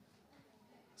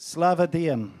Slava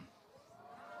Diem.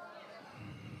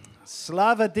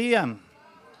 Slava Diem.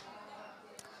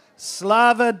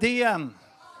 Slava Diem.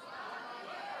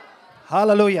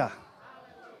 Hallelujah.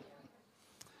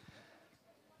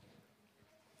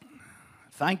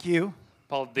 Thank you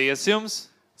Paldies jums.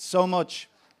 so much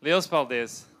Liels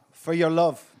paldies for your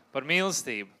love par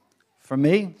mīlestību. for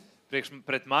me,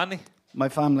 Pret mani, my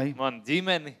family. manu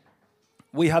ģimeni.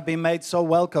 We have been made so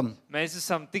welcome Mēs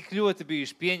esam tik ļoti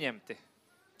bijuši pieņemti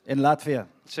in Latvia.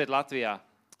 šeit Latvijā.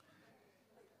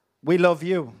 We love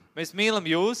you Mēs mīlam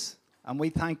jūs and we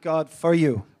thank God for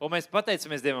you. un mēs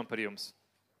pateicamies Dievam par jums.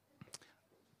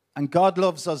 And God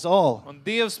loves us all. Un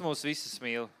Dievs mūs visus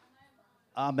mīl.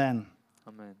 Amen.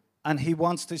 Amen. And He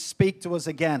wants to speak to us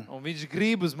again. Un viņš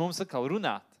grib uz mums atkal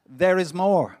runāt. There is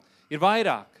more. Ir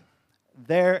vairāk.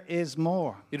 There is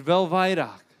more. Ir vēl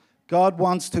vairāk. God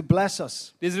wants to bless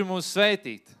us. Dievs grib mūs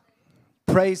svētīt.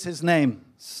 Praise His name.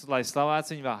 Lai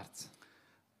slavēts viņa vārds.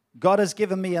 God has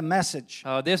given me a message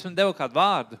Dievs man deva kādu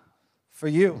vārdu. for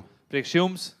you, Priekš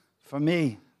jums, for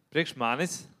me, priekš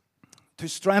manis, to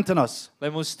strengthen us lai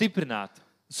mūs stiprinātu,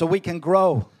 so we can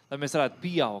grow. lai mēs varētu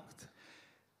pieaugt.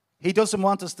 He doesn't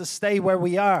want us to stay where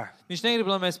we are. Viņš negrib,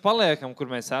 lai mēs paliekam, kur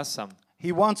mēs esam.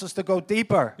 He wants us to go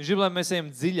deeper. Viņš grib, lai mēs ejam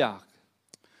dziļāk.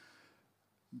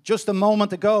 Just a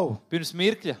moment ago, Pirms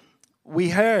mirkļa we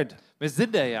heard mēs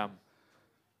dzirdējām,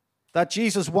 that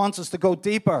Jesus wants us to go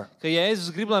deeper. ka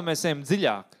Jēzus grib, lai mēs ejam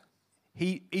dziļāk.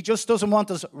 He just doesn't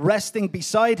want us resting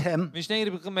beside Him. Viņš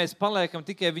negrib, ka mēs paliekam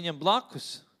tikai viņam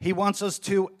blakus. He wants us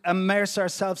to immerse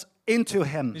ourselves into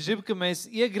Him. Viņš grib, ka mēs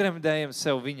iegremdējam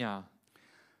sev viņā.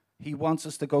 He wants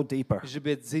us to go deeper. Viņš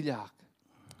grib iet dziļāk.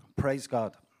 Praise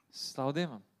God. Slavu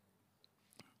Dievam.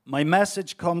 My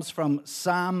message comes from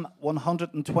Psalm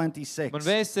 126, Man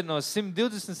vēsts ir no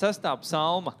 126.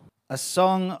 psalma. a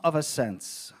song of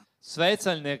ascents.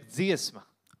 Sveicaļnieku dziesma.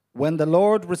 When the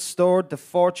Lord restored the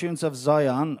fortunes of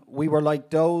Zion, we were like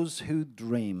those who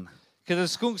dream. Kad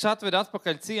tas kungs atved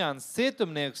atpakaļ Cijānas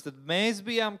cietumniekus, tad mēs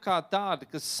bijām kā tādi,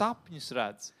 kas sapņus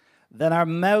redz. Then our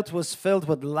mouth was filled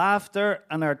with laughter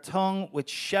and our tongue with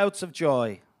shouts of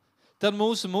joy. Tad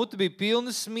mūsu muti bija pilna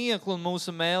smiekla un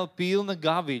mūsu mēle pilna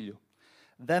gaviļu.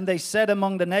 Then they said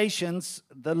among the nations,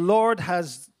 the Lord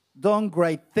has done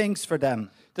great things for them.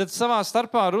 Tad savā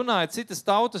starpā runāja citas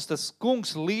tautas, tas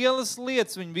kungs lielas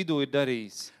lietas viņu vidū ir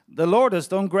darījis. The Lord has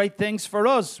done great things for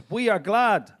us. We are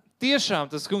glad. Tiešām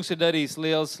tas kungs ir darījis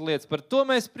lielas lietas, par to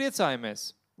mēs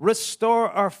priecājamies.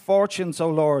 Restore our fortunes, O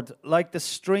Lord, like the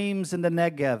streams in the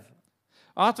Negev.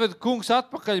 Atved kungs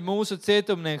atpakaļ mūsu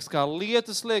cietumnieks, kā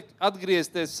lietus liek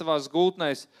atgriezties savās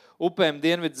gultnēs upēm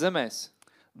dienvidu zemēs.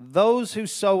 Those who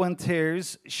sow in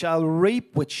tears shall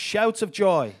reap with shouts of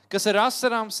joy. Kas ar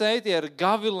asarām sēj, tie ar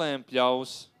gavilēm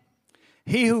pļaus.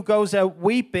 He who goes out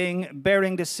weeping,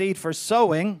 bearing the seed for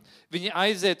sowing, Viņi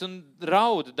aiziet un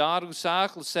raud dārgu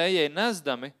sēklu sējai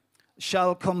nesdami,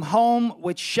 shall come home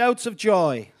with shouts of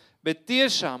joy, bet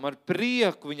tiešām ar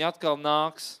prieku viņi atkal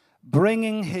nāks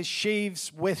bringing his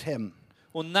sheaves with him.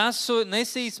 un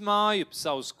nesīs māju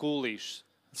savus kūlīšus.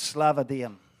 Slava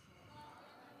Diem.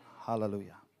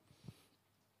 Hallelujah.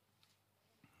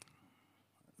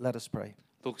 Let us pray.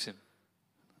 Lūksim.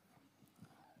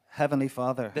 Heavenly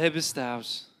Father, Debes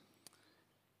Tēvs,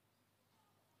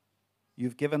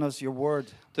 you've given us your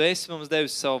word Tu esi mums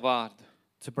devis savu vārdu,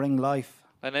 to bring life,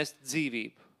 lai nest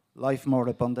dzīvību, life more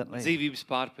abundantly. dzīvības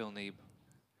pārpilnību.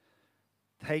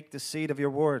 Take the seed of your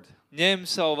word Ņem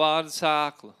savu vārdu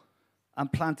sēklu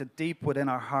and plant it deep within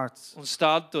our hearts, un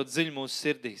stādi to dziļi mūsu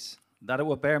sirdīs, that it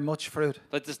will bear much fruit.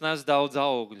 lai tas nes daudz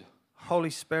augļu. Holy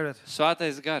Spirit,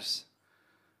 Svētais gars,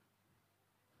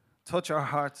 touch our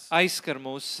hearts, aizskar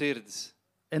mūsu sirdis,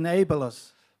 enable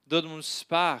us, dod mums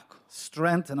spēku,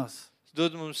 strengthen us,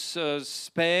 dod mums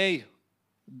spēju,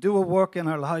 do a work in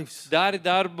our lives. dari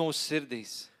darbu mūsu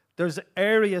sirdīs. There's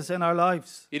areas in our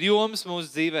lives Ir jomas mūsu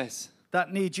dzīvēs,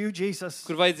 that need you, Jesus.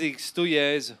 kur vajadzīgs Tu,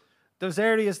 Jēzu. There's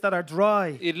areas that are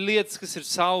dry, Ir lietas, kas ir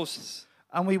sausas,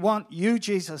 and we want you,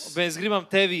 Jesus, un mēs gribam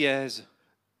Tevi, Jēzu,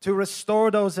 to restore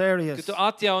those ka areas, Tu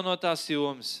atjauno tās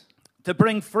jomas, to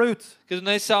bring fruit ka Tu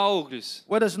nesi augļus,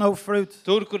 where there's no fruit.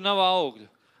 tur, kur nav augļu.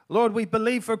 Lord, we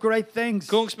believe for great things,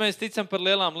 Kungs, mēs ticam par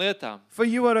lielām lietām, for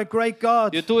you are a great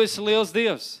God. jo Tu esi liels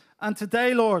Dievs. And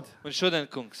today, Lord, Un šodien,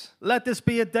 Kungs, let this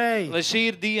be a day lai šī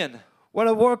ir diena, where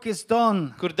a work is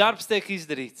done kur darbs tiek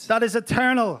izdarīts, that is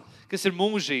eternal, kas ir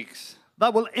mūžīgs,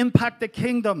 that will impact the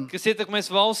kingdom kas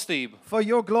ietekmēs valstību, for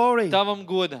your glory. Tavam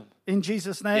godam, In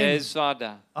Jesus' name, Jēzus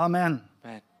vārdā. amen.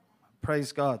 Amen.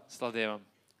 Praise God. Slavu Dievam.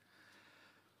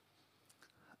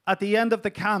 At the end of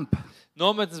the camp,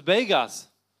 Nometnes beigās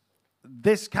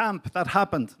this camp that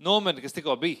happened, nometni, kas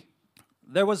tikko bija.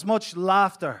 there was much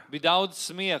laughter. Bija daudz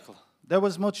smiekla, There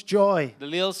was much joy bija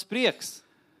liels prieks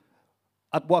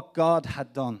at what God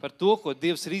had done. par to, ko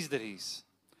Dievs ir izdarījis.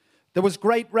 There was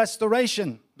great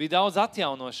restoration Bija daudz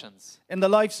atjaunošanas, in the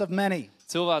lives of many.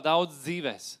 cilvēku daudz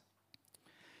dzīvēs.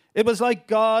 It was like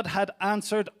God had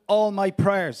answered all my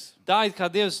prayers. Tā ir kā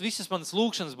Dievs visas manas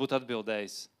lūgšanas būtu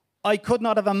atbildējis. I could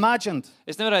not have imagined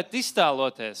Es nevarētu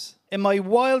iztēloties in my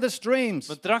wildest dreams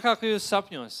man trakākajos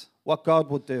sapņos, what God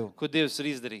would do. ko Dievs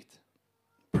ir izdarīt.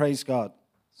 Praise God.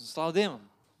 Slavu Dievam.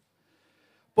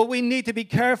 But we need to be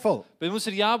careful. Bet mums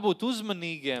ir jābūt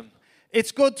uzmanīgiem.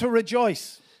 It's good to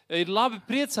rejoice, Ir labi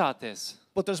priecāties,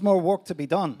 but there's more work to be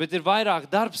done. bet ir vairāk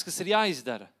darbs, kas ir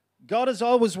jāizdara. God is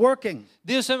always working,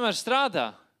 Dievs vienmēr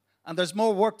strādā, and there's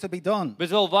more work to be done. bet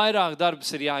vēl vairāk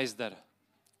darbs ir jāizdara.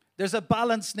 There's a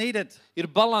balance needed. Ir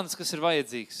balans, kas ir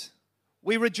vajadzīgs.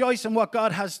 We rejoice in what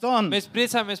God has done, Mēs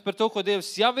priecājamies par to, ko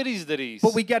Dievs jau ir izdarījis.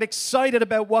 but we get excited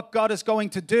about what God is going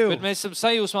to do. Bet mēs esam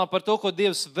sajūsmā par to, ko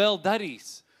Dievs vēl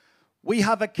darīs. We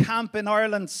have a camp in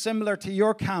Ireland similar to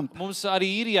your camp. Mums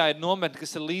arī Īrijā ir nometne,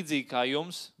 kas ir līdzīga kā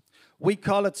jums. We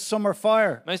call it Summer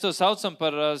Fire. Mēs to saucam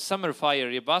par Summer Fire,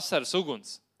 jeb vasaras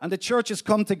uguns. And the churches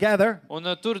come together Un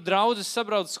tur draudzes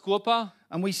sabrauc kopā,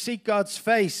 and we seek God's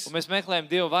face un mēs meklējam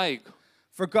Dievu vaigu,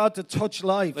 for God to touch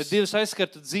lai lives Dievs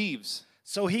aizskartu dzīves,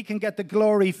 so He can get the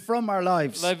glory from our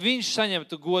lives. lai Viņš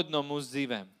saņemtu godu no mūsu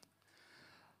dzīvēm.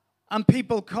 And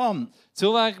people come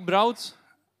Cilvēki brauc,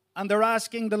 and they're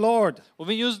asking the Lord, un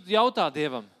viņi jautā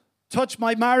Dievam, touch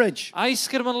my marriage,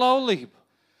 aizskar man laulību,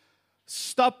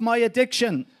 stop my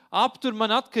addiction, aptur man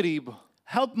atkarību,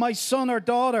 help my son or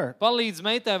daughter, palīdz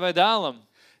meitai vai dēlam,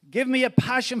 give me a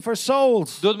passion for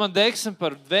souls. dod man deksmi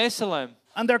par dvēselēm,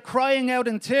 And they're crying out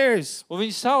in tears un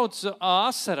viņi sauc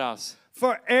asarās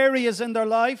for areas in their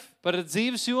life par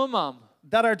dzīves jomām,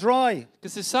 that are dry.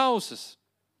 kas ir sausas.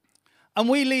 And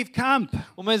we leave camp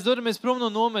Un mēs dodamies prom no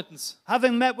nometnes,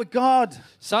 having met with God,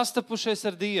 sastapušies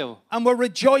ar Dievu and we're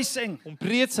rejoicing, un we're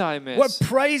priecājamies,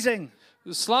 praising.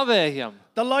 slavējam.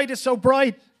 The light is so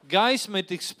bright. Gaisma ir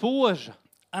tik spoža.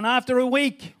 And after a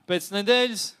week, Pēc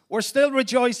nedēļas we're still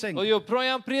rejoicing. vēl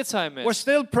joprojām We're priecājamies,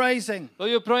 still praising.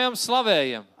 vēl joprojām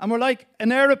slavējam. And we're like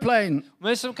an aeroplane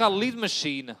Mēs esam kā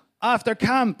lidmašīna after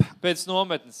camp, pēc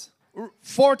nometnes.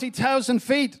 40,000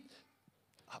 feet,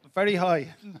 very high.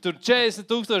 Tur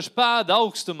 40,000 pēdu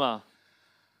augstumā.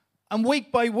 And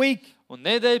week by week, Un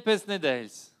nedēļa pēc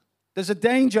nedēļas there's a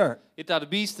danger ir tāda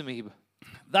bīstamība,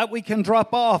 that we can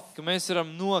drop off, ka mēs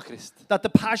varam nokrist, that the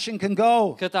passion can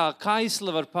go. ka tā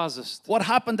kaisla var pazust, What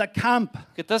happened at camp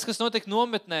ka tas, kas notiek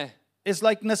nometnē, is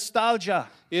like nostalgia.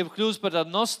 ir kļūst par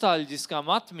tādām nostalģiskām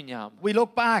atmiņām. We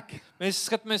look back Mēs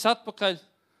skatāmies atpakaļ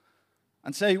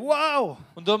and say, wow.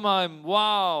 un domājam,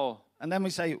 wow, And then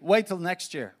we say, wait till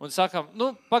next year. un sakām,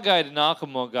 pagaidi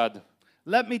nākamo gadu.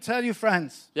 Let me tell you,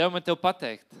 friends, Ļauj man tev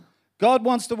pateikt. God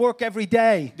wants to work every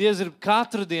day Dievs grib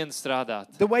katru dienu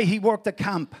strādāt. the way He worked at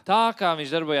camp. Tā kā viņš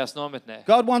darbojās nometnē.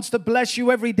 God wants to bless you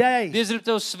every day Dievs grib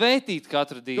tev svētīt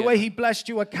katru the way dienu. He blessed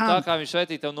you at Tā camp. kā viņš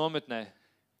svētīt tev nometnē.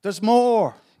 There's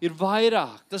more. Ir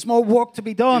vairāk. There's more work to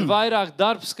be Ir done. vairāk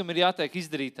darbs, kam ir jātiek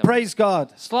izdarītam. Praise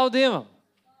God. Slavu Dievam!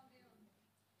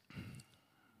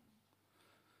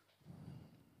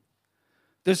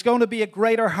 There's going to be a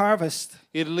greater harvest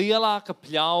Ir lielāka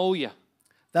pļauja,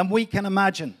 than we can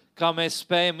imagine. kā mēs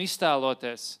spējam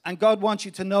iztēloties. And God wants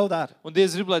you to know that. Un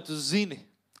Dievs grib, lai tu zini.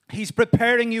 He's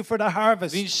preparing you for the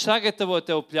harvest. Viņš sagatavo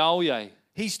tev pļaujai.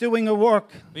 He's doing a work.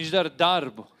 Viņš dara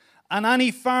darbu. And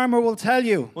any farmer will tell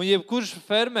you, Un jebkurš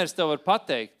fermers tev var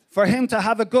pateikt, for him to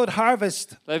have a good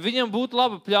harvest, lai viņam būtu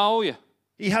laba pļauja.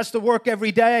 he has to work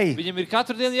every day, Viņam ir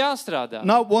katru dienu jāstrādā.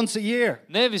 not once a year.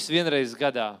 Nevis vienreiz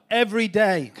gadā. Every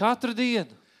day, Katru dienu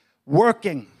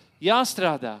working,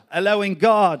 jāstrādā. allowing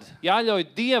God Jāļauj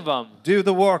Dievam do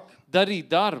the work, darīt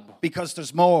darbu, because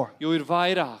there's more. jo ir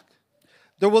vairāk.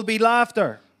 There will be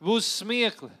laughter. Būs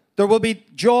smiekli, There will be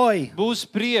joy. būs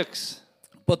prieks,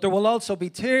 But there will also be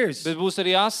tears. bet būs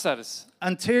arī asaras.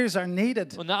 And tears are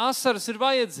needed Un asaras ir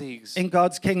vajadzīgas in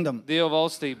God's kingdom. Dieva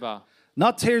valstībā.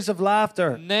 Not tears of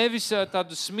laughter, Nevis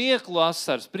tādu smieklu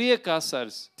asaras, prieka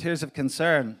asaras, tears of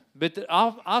concern bet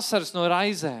asaras no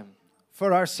raizēm.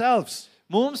 for ourselves,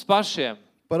 Mums pašiem,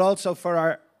 but also for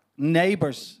our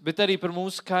neighbors, bet arī par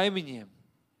mūsu kaimiņiem,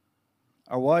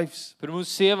 our wives, par mūsu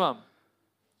sievām,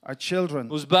 our children,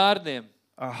 mūsu bērniem,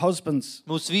 our husbands,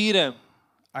 mūsu vīriem,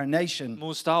 our nation,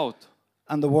 mūsu tautu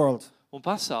and the world. un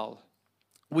pasauli.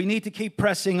 We need to keep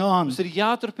pressing on. Mums ir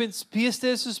jāturpina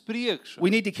spiesties uz priekšu. We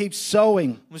need to keep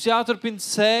sowing Mums jāturpina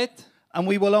sēt And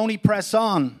we will only press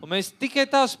on. Un mēs tikai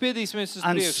tā spiedīsimies uz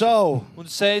And priekšu. so, Un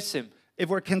sēsim, if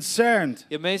we're concerned,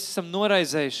 ja mēs esam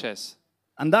noraizējušies.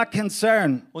 and that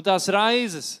concern Un tās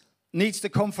raizes, needs to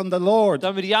come from the Lord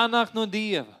tam ir jānāk no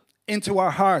Dieva. into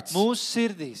our hearts. Mūsu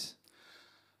sirdīs.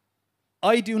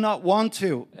 I do not want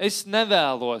to Es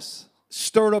nevēlos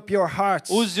stir up your hearts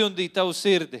uzjundīt tavu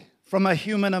sirdi from a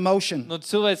human emotion, no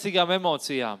cilvēcīgām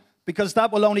emocijām. because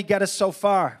that will only get us so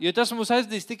far. Jo tas mūs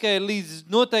aizdīs tikai līdz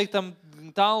noteiktam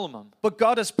tālumam. But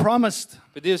God has promised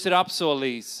Bet Dievs ir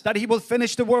apsolījis, that He will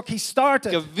finish the work He ka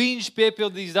started Viņš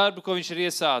piepildīs darbu, ko Viņš ir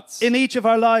iesācis. in each of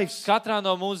our lives. Katrā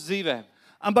no mūsu dzīvēm.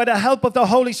 And by the help of the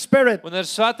Holy Spirit, Un ar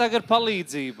svētā gara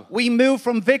palīdzību we move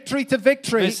from victory to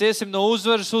victory mēs iesim no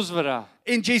uzvaras uzvarā.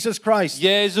 in Jesus Christ.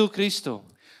 Jēzu Kristu.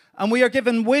 And we are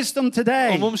given wisdom Un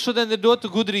today mums šodien ir dota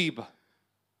gudrība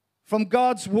from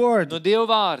God's Word no Dieva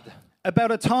vārda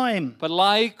about a time par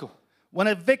laiku, when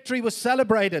a victory was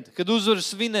celebrated. kad uzvaru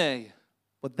svinēja.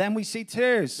 But then we see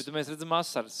tears, Bet mēs redzam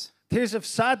asaras, tears of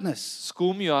sadness.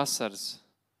 skumju asaras.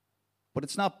 But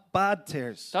it's not bad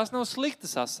tears. Tās nav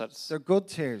sliktas asaras, They're good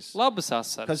tears labas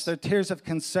because asaras, they're tears of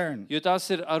concern. jo tās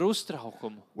ir ar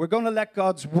uztraukumu. We're going to let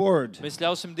God's Word Mēs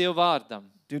ļausim Dieva vārdam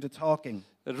do the talking.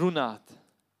 runāt.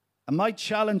 And my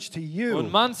challenge to Un you,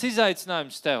 mans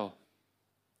izaicinājums tev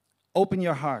open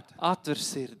your heart atver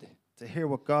sirdi, to hear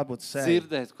what God would say.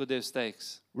 dzirdēt, ko Dievs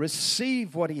teiks.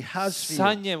 Receive what He has for you,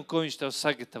 Saņem, ko Viņš tev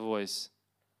sagatavojis,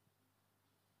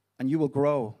 and you will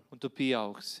grow. un tu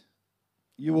pieaugsi.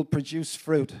 You will produce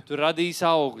fruit Tu radīsi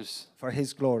augus for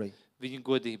His glory. viņa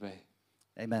godībai.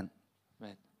 Amen.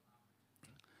 Amen.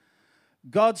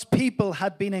 God's people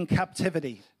had been in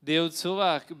captivity. Dieva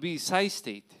cilvēki bija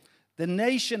saistīti. The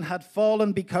nation had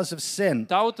fallen because of sin.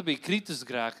 Tauta bija kritus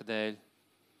grēka dēļ.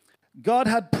 God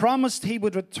had promised He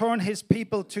would return His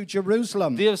people to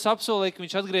Jerusalem, Dievs apsolīja, ka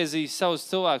Viņš atgriezīs savus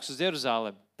cilvēkus uz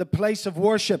Jeruzālemi, the place of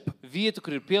worship. vietu,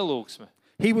 kur ir pielūgsme,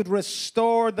 He would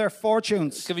restore their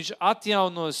fortunes. ka Viņš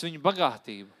atjaunos viņu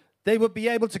bagātību, They would be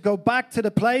able to go back to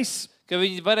the place ka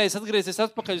viņi varēs atgriezties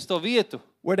atpakaļ uz to vietu,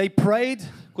 where they prayed,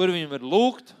 kur viņi var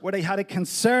lūgt, where they had a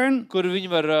concern kur viņi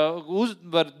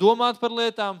var domāt par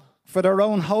lietām, for their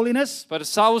own holiness, par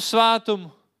savu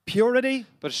svētumu, purity,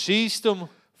 par šīstumu,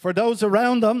 for those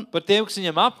around them, par tiem, kas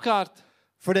viņam apkārt,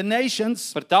 for the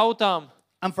nations, par tautām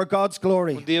and for God's un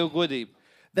glory. Dieva godību.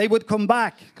 They would come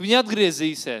back Ka viņi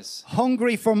atgriezīsies,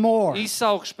 hungry for more.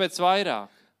 izsaukš pēc vairāk.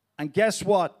 And guess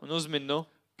what? Un uzmin, nu,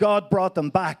 God brought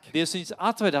them back. Dievs viņus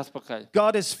atved atpakaļ.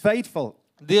 God is faithful.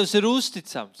 Dievs ir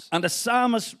uzticams. And the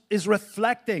psalmist is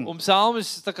reflecting Un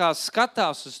psalmis tā kā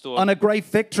skatās uz to on a great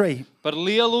victory. par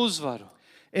lielu uzvaru.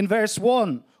 In verse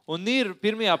 1, Un ir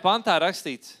pirmajā pantā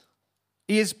rakstīts,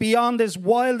 He is beyond his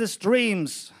wildest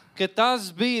dreams, ka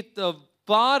tas bija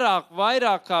pārāk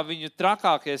vairāk kā viņu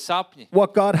trakākie sapņi.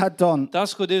 what God had done.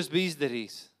 Tas, ko Dievs bija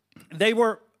izdarījis. They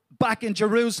were back in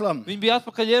Jerusalem, Viņi bija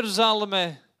atpakaļ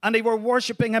Jeruzālemē, and they were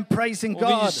worshiping and praising un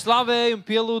viņi God. slavēja un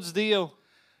pielūdz Dievu.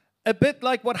 A bit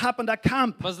like what happened at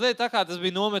camp, Mazliet tā kā tas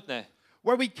bija nometnē,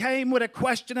 where we came with a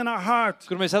question in our heart.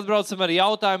 kur mēs atbraucam ar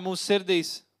jautājumu mūsu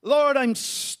sirdīs. Lord, I'm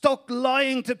stuck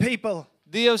lying to people.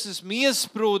 Dievs, esmu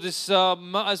iesprūdis,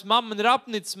 man ir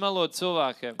apnicis melot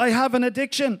cilvēkiem. I have an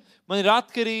addiction. Man ir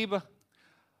atkarība,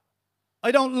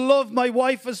 I don't love my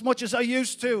wife as much as I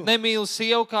used to. nemīlu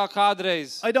sievu kā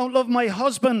kādreiz, I don't love my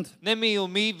husband. nemīlu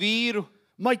vīru,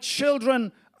 My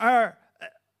children are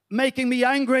making me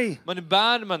angry. mani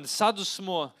bērni mani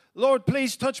sadusmo. Lord,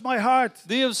 please touch my heart.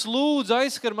 Dievs lūdzu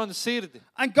aizskar manu sirdi.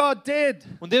 And God did.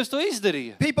 Un Dievs to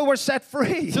izdarīja. People were set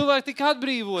free. Cilvēki tika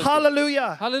atbrīvoti.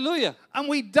 Hallelujah. Halleluja! And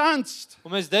we danced.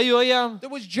 Un mēs dejojām, There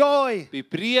was joy. bija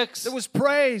prieks, There was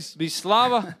praise. bija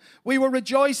slava, We were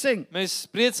rejoicing. mēs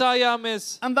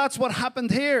priecājāmies. And that's what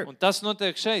happened here. Un tas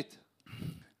notiek šeit.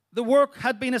 The work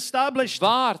had been established,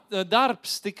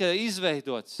 Darbs tika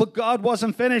izveidots, but God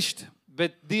wasn't finished.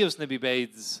 bet Dievs nebija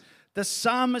beidzis. The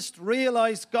psalmist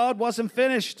realized God wasn't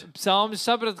finished. Psalmis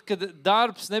saprata, ka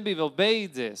darbs nebija vēl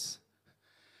beidzies.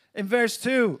 In verse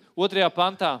 2, Otrajā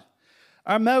pantā.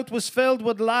 our mouth was filled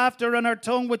with laughter and our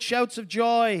tongue with shouts of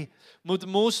joy.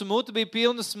 Mūsu muta bija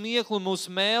pilna smieklu un mūsu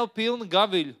mēle pilna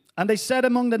gaviļu. And they said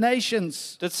among the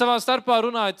nations, Tad savā starpā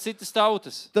runāja citas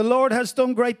tautas. the Lord has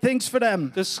done great things for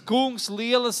them. Tas kungs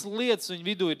lielas lietas viņu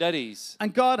vidū ir darījis.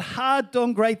 And God had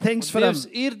done great things for Un them.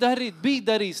 Dievs bija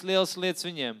darījis lielas lietas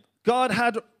viņiem. God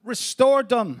had restored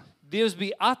them. Dievs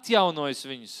bija atjaunojis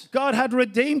viņus. God had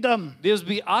redeemed them. Dievs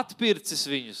bija atpircis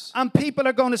viņus. And people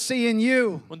are going to see in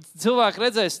you Un cilvēki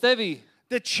redzēs tevī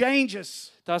the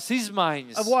changes tās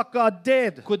izmaiņas, of what God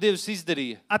did ko Dievs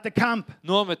izdarīja at the camp.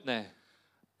 nometnē.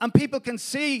 And people can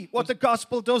see what the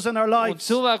gospel does in our Un lives.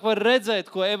 cilvēki var redzēt,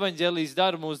 ko evaņģēlijs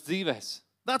dara mūsu dzīvēs.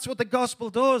 That's what the gospel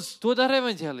does. To dara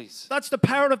evaņģēlijs. That's the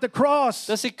power of the cross.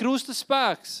 Tas ir krusta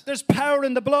spēks. There's power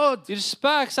in the blood. Ir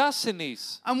spēks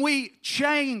asinīs. And we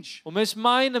change. Un mēs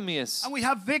mainamies. And we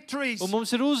have victories. Un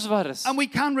mums ir uzvaras. And we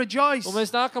can rejoice. Un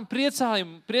mēs nākam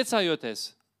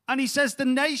priecājoties. And he says the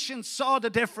nations saw the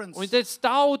difference. Un viņš teica,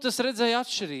 tautas redzēja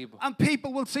atšķirību. And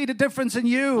people will see the difference in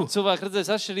you. Un cilvēki redzēs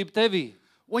atšķirību tevī.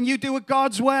 When you do it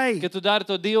God's way. Kad tu dari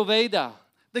to Dieva veidā.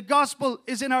 The gospel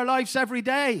is in our lives every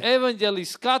day.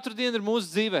 Evaņģēlijs katru dienu ir mūsu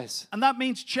dzīvēs. And that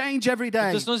means change every Un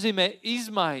day. tas nozīmē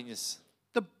izmaiņas.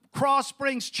 The cross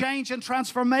brings change and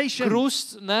transformation.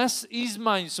 Krusts nes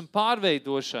izmaiņas un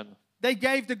pārveidošanu. They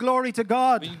gave the glory to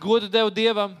God. Viņi godu deva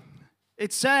Dievam.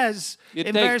 It says Ir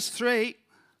in teikt- verse 3,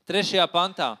 3.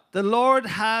 pantā. the Lord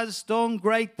has done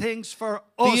great things for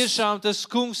us. Tiešām tas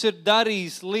kungs ir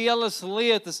darījis lielas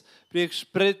lietas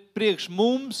priekš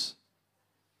mums.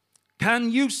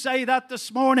 Can you say that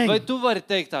this morning? Vai tu vari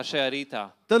teikt tā šajā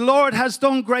rītā? The Lord has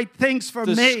done great things for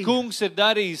Tas me. kungs ir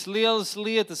darījis lielas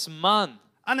lietas man.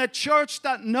 And a church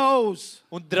that knows,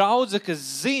 Un draudze, kas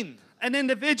zina, an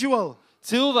individual.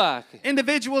 cilvēki.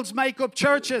 Individuals make up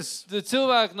churches.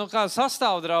 Cilvēki, no kā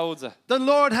sastāv draudze. The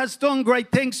Lord has done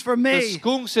great things for Tas me.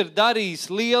 kungs ir darījis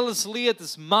lielas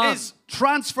lietas man. It's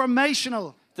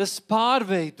transformational. Tas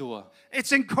pārveido.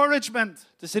 It's encouragement.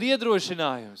 Tas ir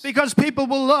iedrošinājums. Because people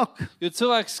will look Jo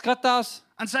cilvēks skatās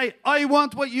and say, I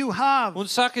want what you have. un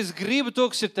saka, es gribu to,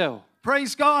 kas ir tev.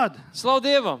 Praise God. Slavu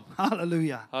Dievam.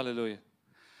 Hallelujah. Halleluja.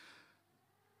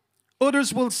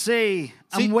 Others will see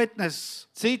and Cit- witness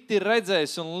Citi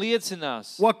redzēs un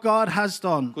liecinās, what God has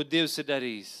done. ko Dievs ir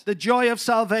darījis. The joy of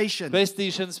salvation.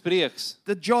 Pestīšanas prieks,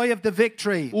 The joy of the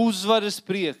victory. uzvaras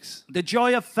prieks, The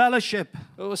joy of fellowship.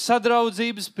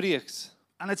 sadraudzības prieks.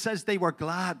 And it says they were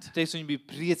glad. Teiks, viņi bija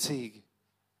priecīgi.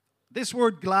 This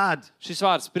word glad Šis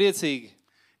vārds priecīgi,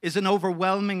 is an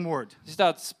overwhelming word. šis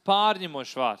tāds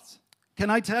pārņemošs vārds. Can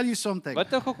I tell you something? Vai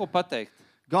tev kaut ko pateikt?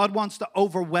 God wants to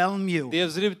overwhelm you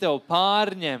Dievs grib tev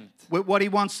pārņemt with what he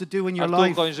wants to do in your ar to,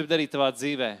 life ko viņš grib darīt tavā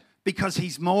dzīvē. because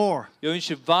he's more. Jo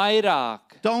viņš ir vairāk.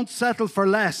 Don't settle for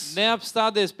less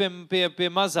Neapstādies pie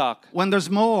mazāk, when there's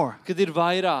more. kad ir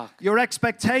vairāk. Your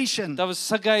expectation Tava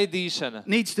sagaidīšana,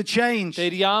 needs to change. te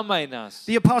ir jāmainās.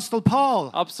 The Apostle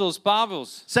Paul Apostils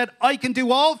Pāvils, said, I can do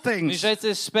all viņš things teica,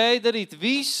 es spēju darīt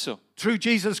visu through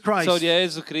Jesus caur Christ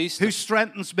Jēzu Kristu, who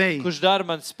strengthens me. kurš dara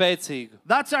man spēcīgu.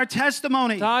 That's our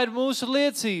testimony. Tā ir mūsu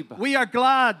liecība. We are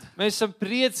glad Mēs esam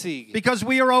priecīgi, because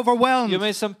we are jo overwhelmed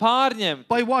mēs esam pārņemti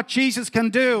by what Jesus can no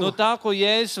do tā, ko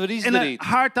Jēzus var in a izdarīt.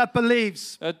 heart that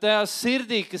believes. Tajā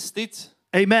sirdī, kas tic.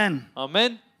 Amen.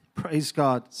 Amen. Praise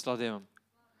God. Slavu Dievam.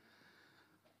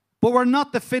 But we're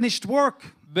not the finished work.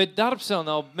 Bet darbs vēl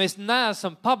nav. Mēs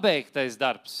neesam pabeigtais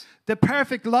darbs. The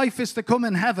perfect life is to come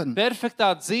in heaven.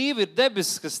 Perfektā dzīve ir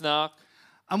debesis, kas nāk.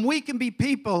 And we can be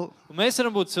people Un mēs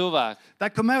varam būt cilvēki,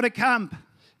 that come out of camp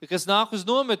kas nāk uz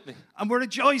nometni. and we're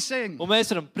rejoicing. Un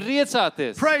mēs varam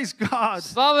priecāties, Praise God.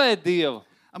 slavēt Dievu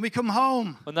And we come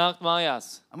home un nākt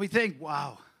mājās and we think,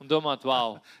 wow, un domāt,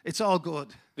 wow, it's all good.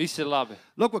 viss ir labi.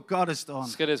 Look what God has done.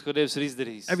 Skaties, ko Dievs ir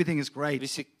izdarījis. Everything is great.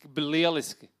 Viss ir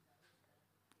lieliski.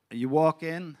 You walk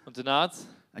in Un tu nāc,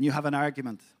 and you have an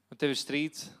argument un tev ir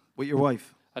strīds with your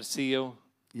wife. ar sievu.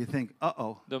 You think,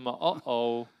 uh-oh, Domā,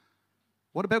 oh,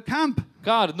 what about camp?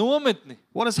 kā ar nometni?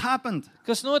 What has happened?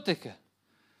 Kas notika?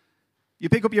 You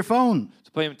pick up your phone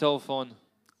Tu paņem telefonu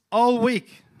all week.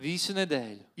 visu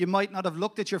nedēļu. You might not have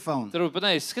looked at your phone. Tur pat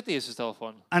neesi skatījies uz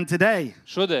telefonu. And today,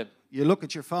 Šodien you look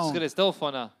at your phone skaties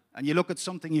telefonā. and you look at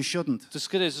something you shouldn't. Tu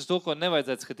skaties uz to, ko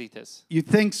nevajadzētu skatīties. You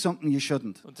think something you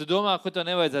shouldn't. Un tu domā, ko tev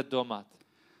nevajadzētu domāt.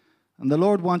 And the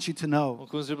Lord wants you to know Un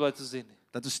kungs grib, lai tu zini,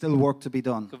 that there's still work to be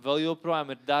done. ka vēl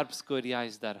joprojām ir darbs, ko ir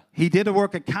jāizdara. He did a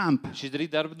work at camp. Šī darīja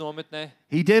darbu nometnē,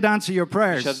 He did answer your viņš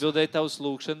prayers. atbildēja tavus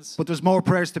lūkšanas, But there's more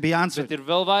prayers to be bet answered. ir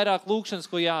vēl vairāk lūkšanas,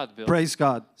 ko jāatbild. Praise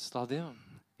God. Slavu Dievam.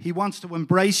 He wants to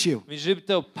embrace you. Viņš grib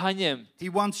tev paņemt. He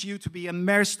wants you to be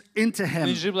immersed into Him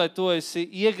Viņš grib, lai tu esi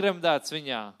iegremdēts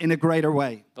viņā in a greater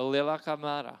way. vēl lielākā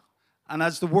mērā. And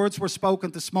as the words were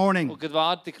spoken this morning, Un kad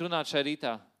vārdi tik runāt šajā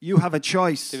rītā, you have a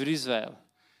choice. tev ir izvēle.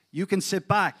 You can sit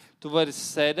back Tu vari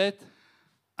sēdēt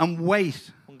and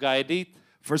wait un gaidīt,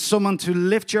 for someone to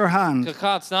lift your ka hand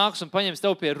kāds nāks un paņems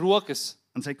tev pie rokas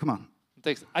and say, come on, un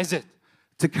teiks, aiziet,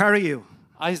 to carry you.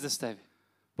 aiznes tevi.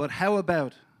 But how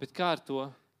about Bet kā ar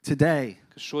to, today?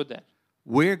 ka šodien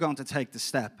We're going to take the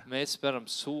step mēs speram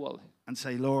soli and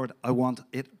say, Lord, I want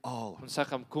it all. un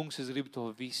sakam, kungs, es gribu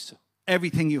to visu.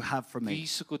 Everything you have for me.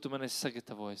 Visu, ko tu man esi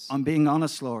sagatavojis. I'm being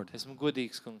honest, Lord. Esmu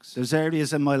godīgs, kungs. There's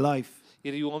areas in my life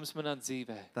Ir jomas manā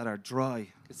dzīvē, that are dry.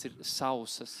 kas ir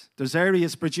sausas. There's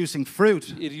areas producing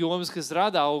fruit, Ir jomas, kas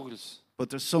rada augļus, but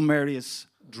there's some areas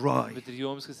dry. bet ir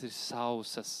jomas, kas ir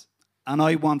sausas. And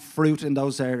I want fruit in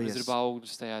those Es areas. gribu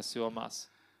augļus tajās jomās.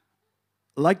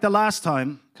 Like the last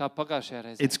time, Kā pagājušajā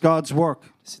reizē. it's God's work.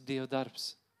 Tas ir Dieva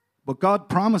darbs. But God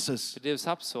promises Ir Dievs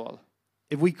apsola,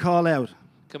 if we call out,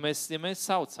 ka ja mēs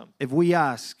saucam, if we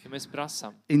ask ja mēs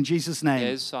prasam, in Jesus' name,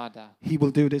 Jēzus vārdā, He will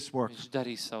do this work. viņš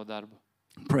darīs savu darbu.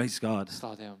 Praise God.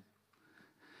 Slavu Dievam.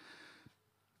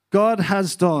 God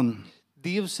has done,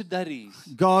 Dievs ir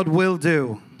darījis. God will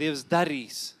do Dievs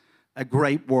darīs a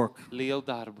great work. lielu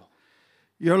darbu.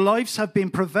 Your lives have been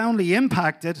profoundly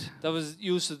impacted,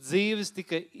 Jūsu dzīves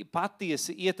tika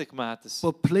patiesi ietekmētas.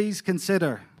 but please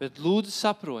consider Bet lūdzu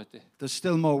saproti, there's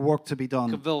still more work to be ka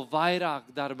done. vēl vairāk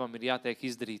darbam ir jātiek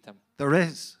izdarītam. There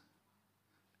is.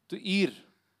 Tu ir,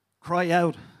 Cry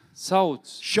out,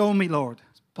 sauc, show me, Lord.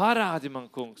 parādi man,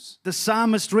 kungs. The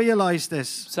psalmist realized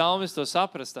this. Psalmis to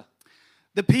saprasta.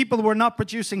 The people were not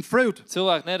producing fruit,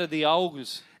 Cilvēki neradīja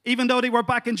augļus. even though they were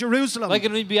back in Jerusalem Lai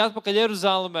gan viņi bija atpakaļ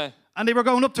Jeruzalemē, and they were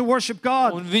going up to worship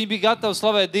God. un viņi bija gatavi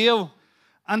slavēt Dievu.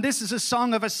 And this is a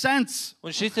song of ascents.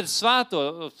 Un šis ir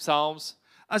svēto psalms.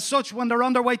 As such, when they're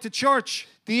on their way to church,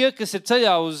 Tie, kas ir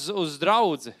ceļā uz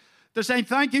draudzi, they're saying,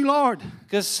 thank you, Lord,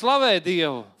 kas slavē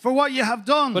Dievu for what you have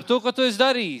done. par to, ko tu esi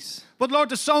darījis. But Lord,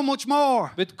 there's so much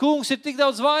more Bet kungs ir tik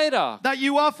daudz vairāk, that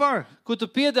you offer, ko tu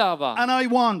piedāvā. and I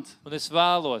want. Un es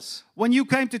vēlos, When you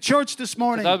came to church this kad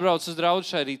morning, atbrauc uz draudzi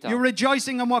šai rītā. you're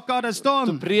rejoicing in what God has Tu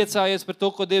done. priecājies par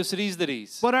to, ko Dievs ir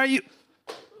izdarījis. But are you...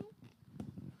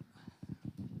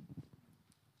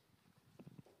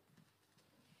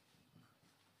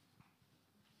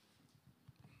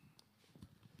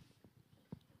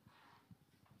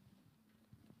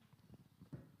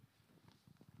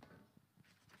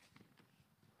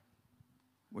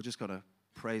 We're just going to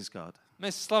praise God.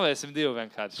 Mēs slavēsim Dievu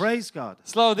vienkārši. Praise God.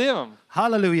 Slavu Dievam!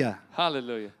 Hallelujah.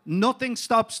 Halleluja! Nothing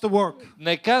stops the work.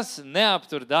 Nekas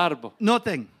neaptur darbu.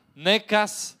 Nothing.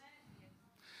 Nekas.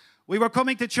 We were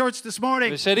coming to church this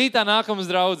morning. Mēs šeit rītā nākam uz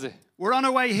draudzi. We're on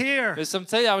our way here. Mēs esam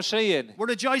ceļā uz šejieni. We're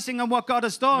rejoicing in what God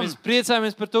has done. Mēs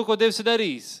priecājamies par to, ko Dievs ir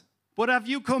darījis. But have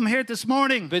you come here this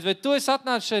morning Bet vai tu esi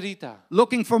atnācis šeit rītā?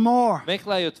 looking for more?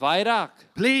 Meklējot vairāk?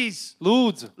 Please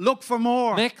Lūdzu, look for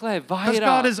more. meklē Because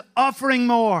God vairāk. is offering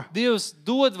more Dievs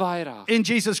dod vairāk. in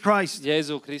Jesus Christ.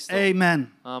 Jēzu Kristu. Amen.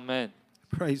 Amen.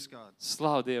 Praise God.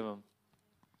 Slavu Dievam.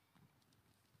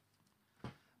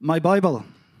 My Bible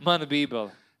Mana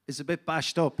bībele. is a bit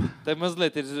bashed up Tā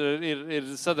mazliet ir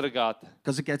sadragāta,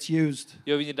 because it gets used.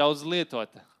 jo viņa ir daudz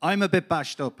lietota. I'm a bit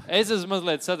bashed up Es esmu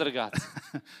mazliet sadragāts,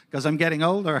 because I'm getting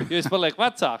older jo es palieku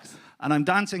vecāks. and I'm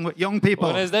dancing with young people.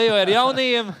 Un es dejoju ar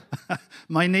jaunajiem,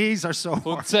 My knees are un sore.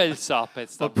 ceļš sāp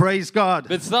pēc tam. But praise God.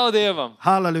 Bet slavu Dievam.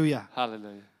 Hallelujah.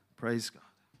 Halleluja. Praise God.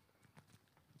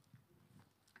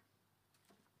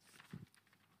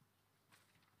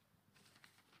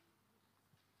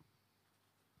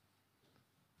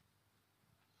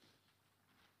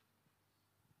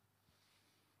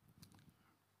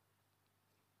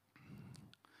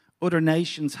 Other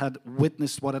nations had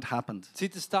witnessed what had happened.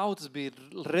 Citas tautas bija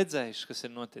redzējuši, kas ir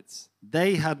noticis.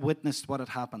 They had witnessed what had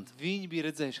happened. Viņi bija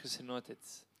redzējuši, kas ir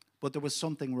noticis. But there was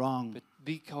something wrong. Bet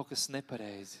bija kaut kas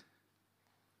nepareizi.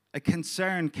 A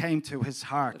concern came to his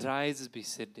heart Raizes bija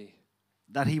sirdī,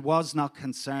 that he was not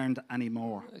concerned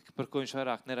anymore. par ko viņš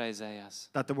vairāk neraizējās.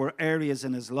 That there were areas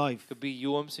in his life Ka bija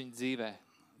joms viņa dzīvē,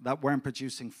 that weren't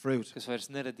producing fruit. kas vairs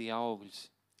neradīja augļus.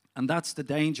 And that's the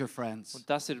danger, friends. Un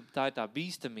tā ir tā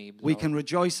bīstamība. We can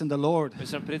rejoice in the Lord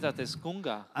Mēs varam priecāties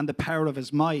kungā and the power of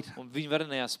his might, un viņa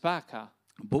varenajā spēkā,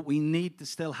 but we need to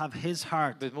still have his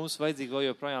heart bet mums vajadzīgo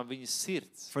joprojām viņa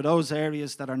sirds for those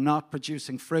areas that are not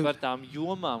producing fruit. par tām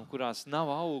jomām, kurās nav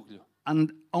augļu.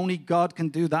 And only God can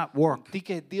do that work.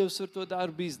 Tikai Dievs var to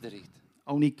darbu izdarīt.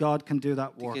 Only God can do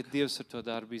that Tikai work. Dievs var to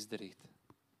darbu izdarīt.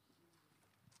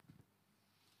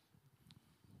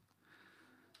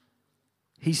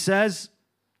 He says,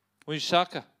 Un viņš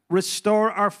saka,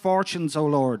 restore our fortunes, O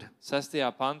Lord, 6.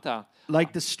 pantā,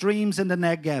 like the streams in the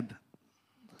Negeb.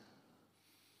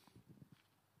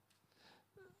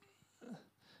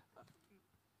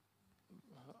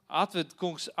 atved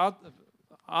kungs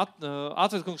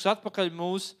atpakaļ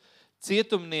mūsu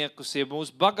cietumniekus, ja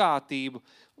mūsu bagātību,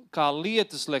 kā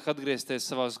lietus liek atgriezties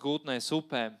savās gultnēs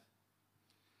upēm.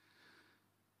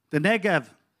 The Negev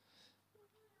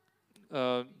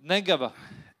Negava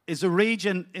is a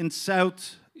region in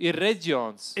South ir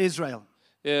reģions Israel,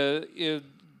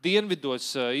 dienvidos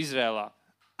Izrēlā.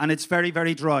 and it's very,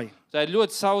 very dry. Tā ir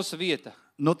ļoti sausa vieta.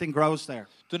 Nothing grows there.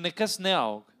 Tur nekas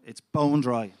neaug. It's bone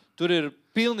dry. Tur ir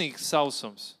pilnīgs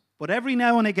sausums. But every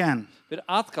now and again, Bet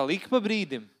atkal ik pa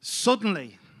brīdim,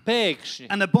 suddenly, pēkšņi,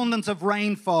 an abundance of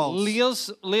rain falls. liels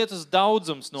lietus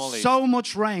daudzums nolīst. So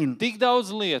much rain, Tik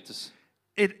daudz lietus,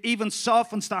 it even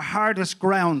softens the hardest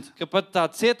ground. ka pat tā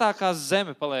cietākā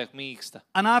zeme paliek mīksta.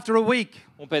 And after a week,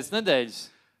 Un pēc nedēļas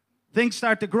things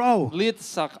start to grow. lietas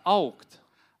sāk augt.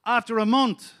 After a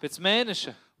month, Pēc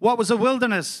mēneša what was a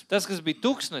wilderness tas, kas bija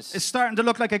tuksnes, is starting to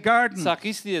look like a garden. sāk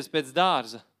izskatīties pēc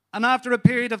dārza. And after a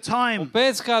period of Un time,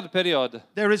 pēc kāda perioda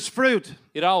there is fruit.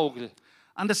 ir augļi.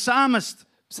 And the psalmist,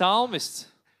 Psalmists,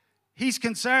 he's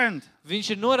concerned viņš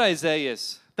ir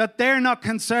noraizējies, that they're not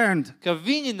concerned ka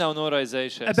viņi nav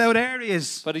noraizējušies about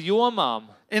areas par jomām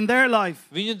in their life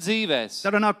viņu dzīvēs,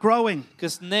 that are not growing.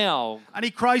 kas neaug. And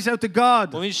he cries out to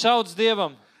God, Un viņš sauc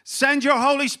Dievam, send your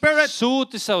Holy Spirit,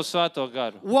 sūti savu svēto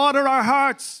garu. water our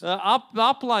hearts,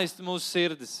 Aplaist mūsu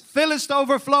sirdis. fill us to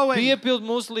overflowing, Piepild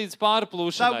mūs līdz that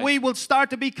pārplūšanai. we will start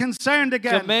to be concerned Ka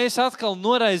again. mēs atkal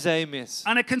noraizējamies.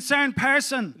 And a concerned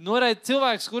person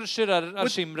Cilvēks, kurš ir ar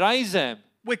šīm raizēm,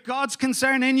 with God's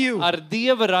concern in you ar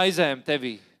Dieva raizēm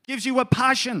tevī, gives you a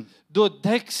passion, dod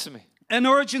deksmi an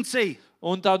urgency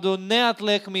un tādu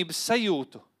neatliekamības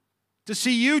sajūtu. to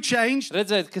see you changed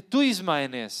Redzēt, ka tu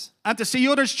izmainies. and to see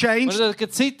others Un changed, redzēt, ka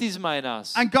citi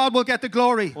izmainās. and God will get the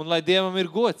glory. Un lai Dievam ir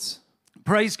gods.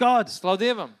 Praise God. Slavu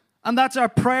Dievam. And that's our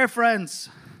prayer, friends.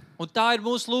 Un tā ir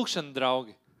mūsu lūkšana,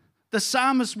 draugi. The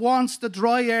psalmist wants the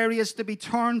dry areas to be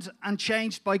turned and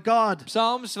changed by God.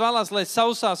 Psalms vēlās, lai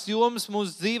sausās jomas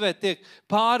mūsu dzīvē tiek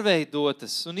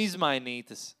pārveidotas un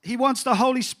izmainītas. He wants the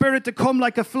Holy Spirit to come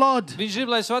like a flood. Viņš grib,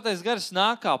 lai svētais gars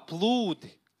nāk kā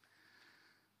plūdi.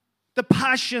 The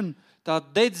passion Tā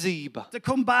dedzība, to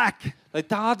come back. lai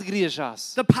tā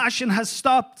atgriežas. The passion has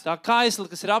stopped. Tā kaisla,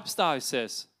 kas ir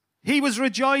apstājusies. He was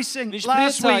rejoicing Viņš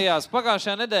last week, priecājās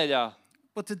pagājušajā nedēļā,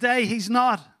 but today he's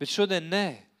not. bet šodien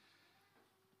nē.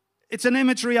 It's an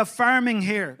imagery of farming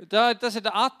here. Tas ir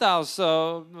attēls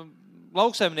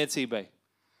lauksaimniecībai.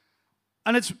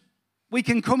 And we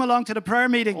can come along to the prayer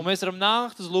meeting Un mēs varam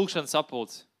nākt uz lūkšanas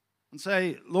sapulci and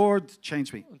say, Lord,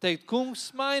 change me. un teikt,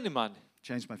 kungs, maini mani,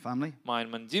 Change my family. maini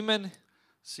mani ģimeni,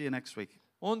 See you next week.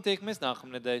 un tiekamies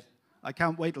nākamnedēļ. I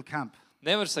can't wait till camp.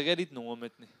 Nevar sagaidīt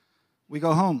nometni. We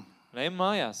go home. Ejam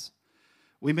mājās.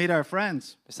 We meet our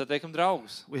friends. Mēs satiekam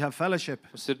draugus. We have fellowship.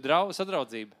 Mums ir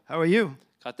sadraudzība. How are you?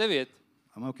 Kā tev iet?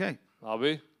 I'm okay.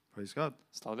 Labi. Praise God.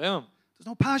 Slavu Dievam. There's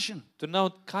no passion. Tur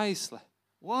nav kaisle.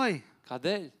 Why?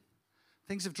 Kādēļ?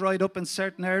 Things have dried up in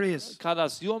certain areas.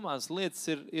 Kādās jomās lietas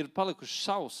ir palikušas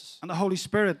sausas. And the Holy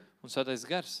Spirit Un svētais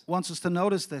gars. wants us to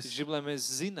notice Viņš this. grib, lai mēs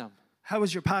zinām, How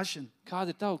is your passion? kāda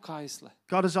ir tava kaisle.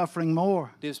 God is offering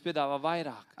more. Dievs piedāvā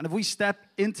vairāk. And if we step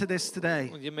into this today,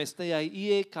 Un ja mēs tajā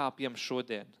iekāpjam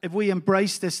šodien, if we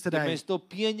embrace this ja today, mēs to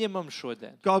pieņemam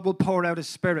šodien, God will pour out His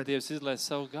Spirit Dievs izlaiž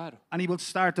savu garu. and He will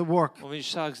start to work. Un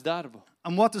viņš sāks darbu.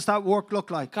 And what does that work look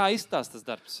like? Kā izstāsta tas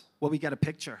darbs? Well, we get a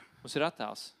picture. Mums ir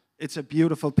attēls. It's a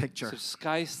beautiful Tas picture ir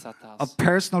skaists attēls. of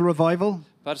personal revival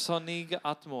Personīga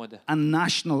atmoda. and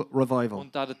national revival. Un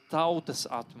tāda tautas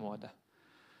atmoda.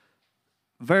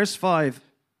 Verse 5.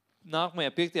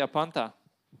 Nākamajā 5. pantā.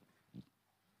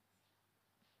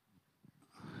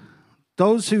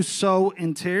 Those who sow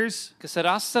in tears Kas ar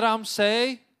asarām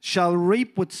sēj, shall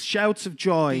reap with shouts of tie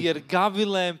joy. ar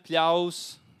gavilēm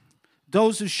pļaus.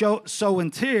 Those who sow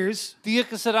in tears Tie,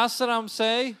 kas ar asarām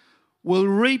sēj, will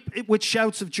reap it with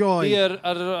shouts of tie joy.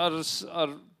 ar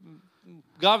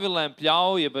gavilēm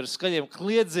pļauj, jeb ar skaļiem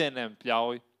kliedzieniem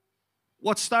pļauj.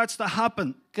 What starts to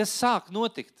happen Kas sāk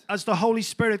notikt? as the Holy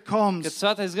Spirit Kad comes,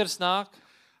 svētais gars nāk,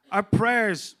 our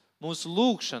prayers, mūsu our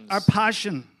lūkšanas,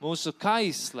 passion mūsu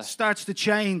kaisle starts to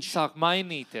change. sāk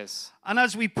mainīties. And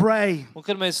as we pray, Un,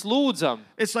 kad mēs lūdzam,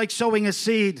 it's like sowing a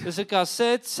seed. tas ir kā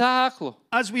sēt sēklu.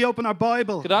 As we open our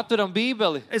Bible, Kad atveram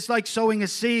Bībeli, it's like sowing a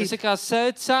tas seed. ir kā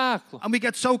sēt sēklu. And we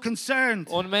get so concerned.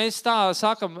 Un mēs tā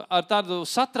sākam ar tādu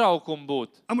satraukumu būt.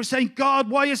 And we're saying, God,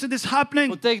 why isn't this Un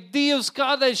happening? teikt, Dievs,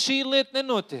 kādēļ šī lieta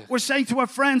nenotiek? We're saying to our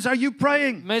friends, are you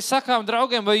praying? Mēs sakām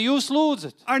draugiem, vai jūs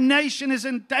lūdzat? Our nation is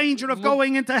in danger of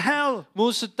going into hell.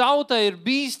 Mūsu tautai ir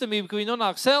bīstamība, ka viņi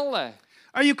nonāk sellē.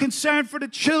 Are you concerned for the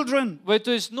children, Vai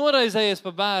tu esi noraizējies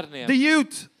par the bērniem,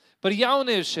 youth? par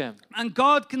jauniešiem? And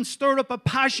God can stir up a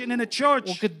passion in a Un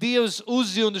church kad Dievs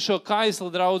uzjūda šo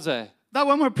kaislu draudzē, that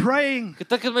when we're praying, ka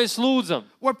tad, kad mēs lūdzam,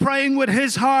 we're praying with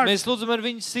His heart. mēs lūdzam ar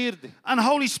viņu sirdi. And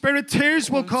Holy Spirit tears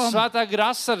will Un come. svētā gara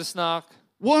asaras nāk.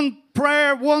 One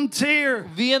prayer, one tear.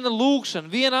 Viena lūkšana,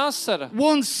 viena asara.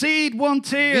 One seed, one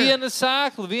tear. Viena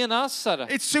sēkla, viena asara.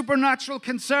 It's supernatural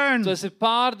concern Tas ir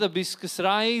pārdabiskas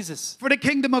raizes for the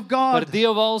kingdom of par God.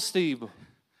 Dievu valstību.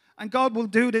 And God will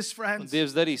do this, Un friends.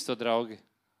 Dievs darīs to, draugi.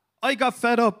 I got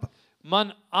fed up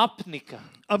Man apnika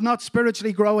of not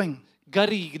spiritually growing.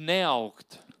 garīgi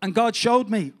neaugt. And God showed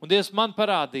me Un Dievs man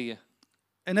parādīja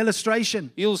an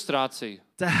illustration ilustrāciju,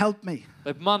 to help me,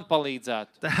 lai man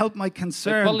palīdzētu. to help my Lai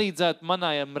concern. palīdzētu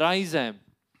manājām raizēm.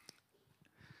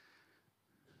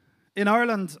 In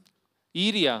Ireland,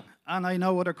 Īrijā, and I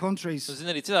know other un countries,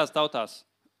 zini arī citās tautās,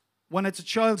 when it's a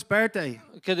child's birthday,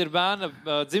 kad ir bērna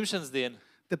dzimšanas diena,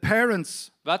 the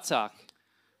parents vecāki,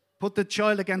 put the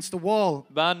child against the wall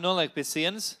bērnu noliek pie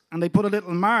sienas and they put a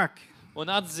little mark un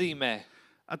atzīmē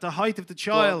at the height of the to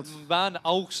child bērna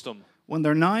augstumu. when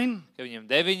they're 9 Ka viņiem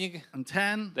 9, and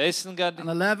 10 10 gadi, and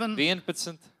 11,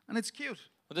 11. and it's cute.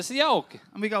 Un tas ir jauki.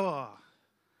 And we go, oh,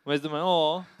 Un mēs domājam,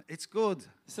 o, it's good.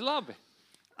 tas ir labi.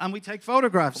 And we take Un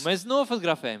photographs mēs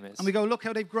nofotografējamies. and we go, look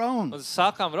how they've grown. Un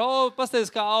sākām, o, pasties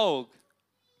kā aug.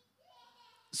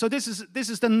 So this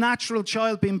is the natural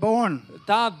child being born.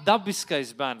 Tā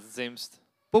dabiskais bērns dzimst.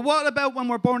 But what about when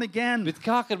we're born again? Bet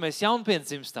kā, kad mēs jaunpien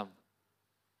dzimstam?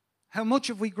 How much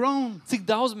have we grown? Cik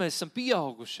daudz mēs esam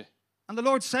pieauguši? And the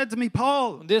Lord said to me,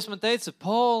 Paul, Un Dievs man teica,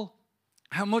 Paul,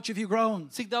 how much have you grown?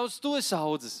 cik daudz tu esi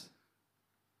audzis?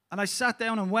 And I sat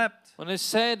down and wept Un es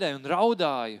sēdēju un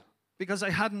raudāju, because I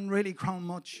hadn't really grown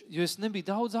much. jo es nebiju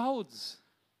daudz audzis.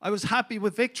 I was happy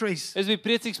with victories. Es biju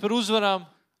priecīgs par uzvarām.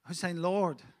 I was saying,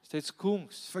 Lord, Es teicu,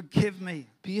 kungs, forgive me.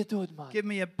 piedod man, Give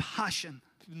me a passion.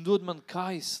 dod man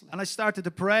kaisli. And I started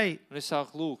to pray, Un es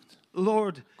sāku lūgt.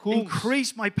 Lord, Kungs.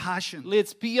 increase my passion.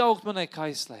 Liec pieaugt manai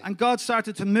kaislei. And God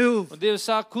started to move Un Dievs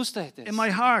sāk kustēties in my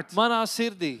heart. manā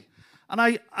sirdī. And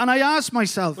I asked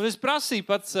myself Un es prasīju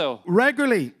pats sev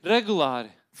regularly, regulāri.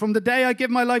 from the day I give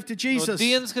my life to No Jesus,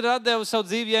 dienas, kad atdevu savu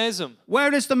dzīvi Jēzum,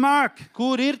 where is the mark?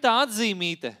 kur ir tā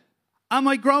atzīmīte? Am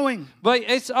I growing? Vai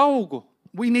es augu?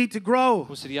 We need to grow,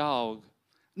 Mums ir jāaug.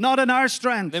 not in our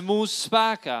strength, Ne mūsu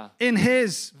spēkā, in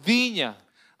His. viņa.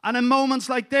 And in moments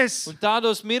like this, Un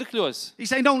tādos mirkļos, He's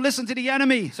saying, don't listen to the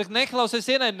enemy. saka, neklausies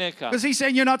ienaidniekā. Because He's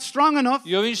saying, you're not strong enough,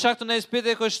 Jo viņš saka, tu neesi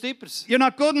pietiekoši stiprs. you're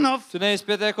not good enough. Tu neesi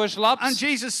pietiekoši And labs.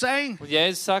 Jesus saying, Un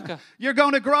Jēzus saka, you're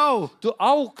going to grow tu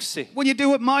augsi. when you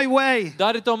do it my way.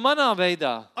 Dari to manā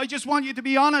veidā. I just want you to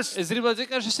be honest. Es gribu, lai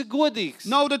vienkārši esi godīgs.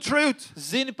 Know the truth.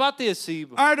 Zini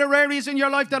patiesību. Are there areas in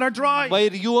your life that are dry? Vai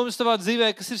ir jomas tavā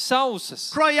dzīvē, kas ir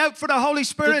sausas? Cry out for the Holy Tad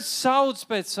Spirit sauc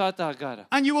pēc svētā gara.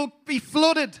 and you will be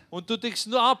flooded. Un tu tiks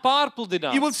You will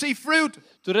pārpludināts. see fruit.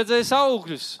 Tu redzēsi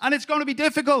augļus. And it's going to be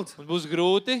difficult Un būs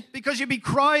grūti, because you'll be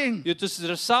crying. jo tu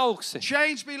sauksi.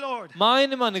 Change me, Lord.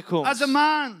 Maini mani, kungs. As a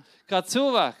man, Kā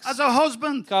cilvēks, as a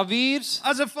husband, kā vīrs,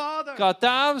 as a father. kā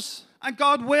tēvs And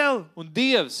God will. un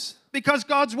Dievs. Because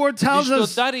God's word Viņš tells to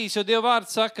us darīs, jo Dieva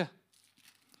vārds saka,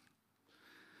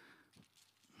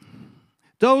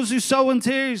 those who sow in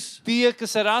tears tie,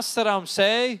 kas ar asarām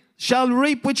sēj, shall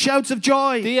reap with shouts of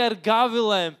joy. tie ar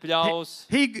gavilēm pļaus.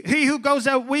 He who goes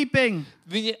out weeping,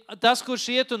 Tas, kurš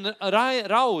iet un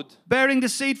raud, bearing the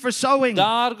seed for sowing,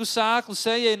 dārgu sēklu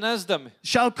sējai nesdami,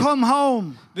 shall come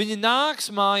home viņi nāks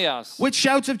mājās with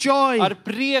shouts of joy, ar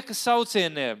prieka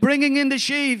saucieniem, bringing in the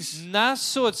sheaves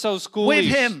nesot savus with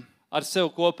kūlīšus him. ar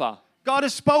sev kopā. God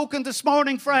has spoken this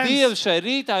morning, friends. Dievs šai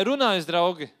rītā ir runājis,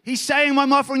 draugi. He's saying,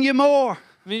 I'm offering you more.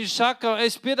 Viņš saka,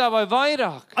 es piedāvāju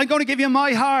vairāk. I'm going to give you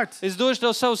my heart Es došu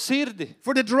tev savu sirdi,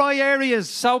 for the dry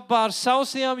areas savu pār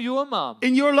sausajām jomām,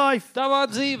 in your life, tavā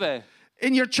dzīvē,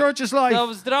 in your church's life,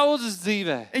 tavas draudzes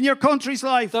dzīvē, in your country's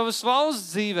life. tavas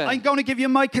valsts dzīvē. I'm going to give you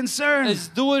my concern. Es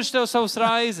došu tev savus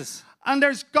raizes. And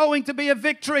there's going to be a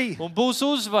victory. Un būs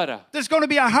uzvara, There's going to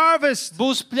be a harvest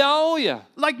būs pļauja,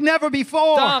 like never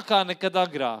before. tā kā nekad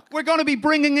agrāk. We're going to be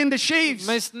bringing in the sheaves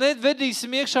Mēs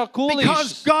nevedīsim iekšā because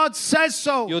kūlīšus, God says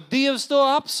so. jo Dievs to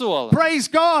apsola. Praise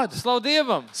God. Slavu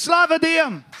Dievam! Slava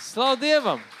Diem. Slavu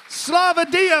Dievam! Slava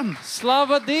Diem.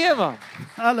 Slava Dievam!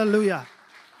 Hallelujah.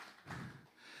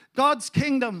 God's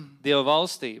kingdom Dieva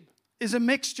valstība is a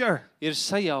mixture ir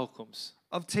sajaukums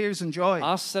of tears and joy.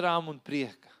 asarām un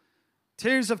prieka.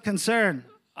 Tears of concern,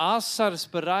 Asaras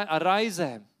ar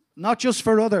raizēm. not just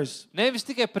for others, Nevis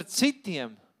tikai par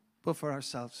citiem, but for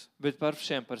ourselves. bet par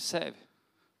sevi.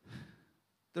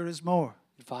 There is more.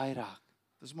 Ir vairāk.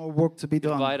 There's more work to be Ir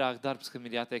done. vairāk darbs, kam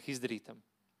ir jātiek izdarītam.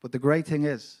 But the great thing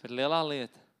is, Bet lielā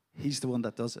lieta, He's the one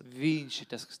that does it. viņš ir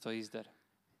tas, kas to izdara.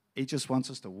 He just wants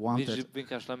us to want Viņš it.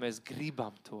 vienkārši, lai mēs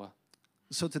gribam to.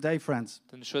 So today, friends,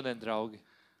 Tad šodien, draugi,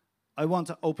 I want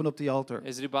to open up the altar.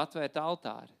 es gribu atvērt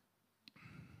altāri.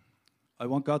 I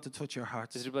want God to touch your Es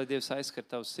hearts gribu, lai Dievs aizskar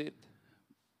tavu sirdi.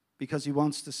 because He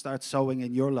wants to start sowing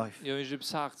in your life. Jo viņš grib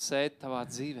sākt sēt tavā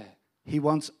dzīvē. He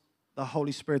wants the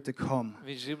Holy Spirit to come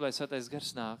Viņš grib, lai svētais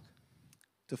gars nāk,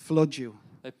 to flood you,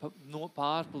 lai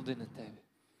pārpludina tevi,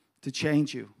 to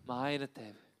change you, maina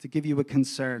tevi, to give you a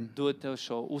concern dod tev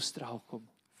šo uztraukumu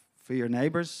for your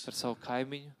neighbors, par savu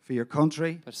kaimiņu, for your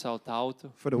country, par savu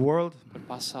tautu, for the world, par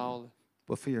pasauli,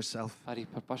 but for yourself. arī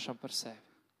par pašam par sevi.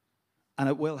 And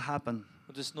it will happen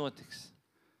Un tas notiks,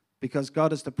 because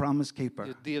God is the promise jo keeper.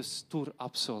 Dievs tur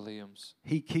apsolījumus.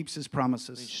 He keeps his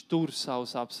promises Viņš tur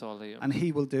savus apsolījumus, and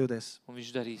he will do this. un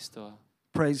viņš darīs to.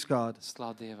 Praise God.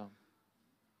 Slav Dievam,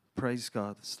 Praise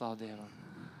God. slav Dievam.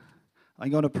 I'm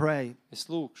going to pray. Es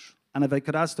lūkšu. And if I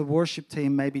could ask the worship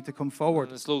team maybe to come forward.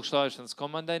 Un es lūkšu laišanas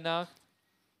komandai nākt.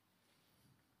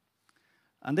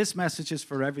 And this message is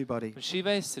for everybody. Un šī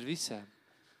vēsts ir visiem.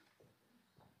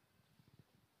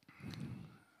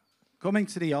 Coming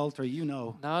to the altar, you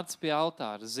know, Nāc pie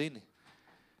altāra, zini.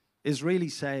 is really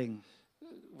saying,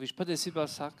 Viņš patiesībā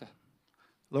saka,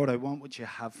 Lord, I want what you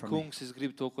have for me. kungs, es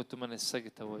gribu to, ko tu man esi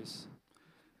sagatavojis.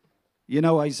 You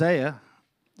know, Isaiah,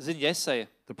 Zini, Jesaja,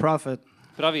 the prophet,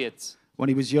 pravietis, when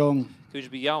he was young, kad viņš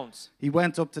bija jauns, he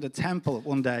went up to the temple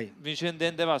one day viņš vienu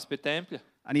dienu devās pie tempļa,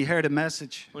 and he heard a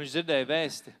message un viņš dzirdēja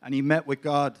vēsti, and he met with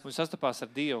God. un sastapās ar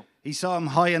Dievu. He saw him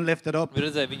high and lifted up Viņš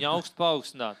redzēja viņu augstu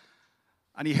paaugstināt,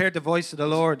 and he heard the voice of the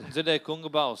Lord. un dzirdēja kunga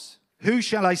balsi. Who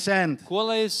shall I send? Ko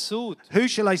lai es sūtu? Who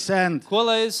shall I send? Ko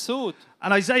lai es sūtu?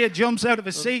 And Isaiah jumps out of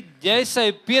his seat.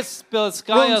 Jesaja piespēlēs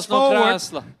kājās no forward.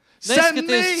 krēsla. Send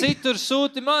Neskaties me. citur,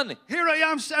 sūti mani. Here I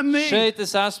am, send me. Šeit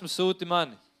es esmu, sūti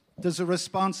mani. There's a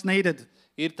response needed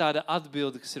Ir tāda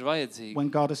atbilde, kas ir vajadzīga, when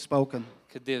God has spoken.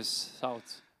 kad Dievs sauc.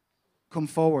 Come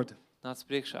forward Nāc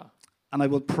priekšā, and I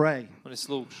will pray un es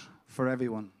lūkšu for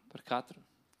everyone par katru.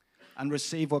 and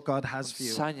receive what God has for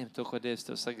you Saņem to, ko Dievs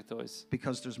tev sagatavojis,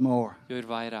 because there's more. jo ir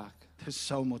vairāk. There's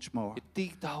so much more. Ir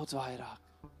tik daudz vairāk.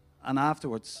 And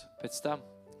afterwards, Pēc tam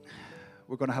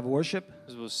we're going to have worship.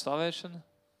 mums būs slavēšana,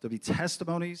 There'll be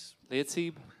testimonies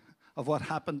liecība, of what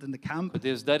happened in the camp. ko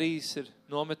Dievs darījis ir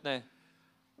nometnē.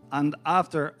 And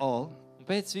after all, Un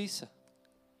pēc visa,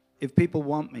 if people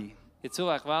want me ja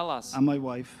cilvēki vēlās, and my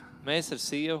wife mēs ar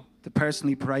sievu, to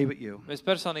personally pray with you, mēs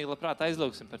personīgi labprāt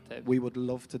aizlūksim par tevi. we would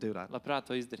love to do that, Labprāt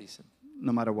to izdarīsim.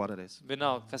 no matter what it is.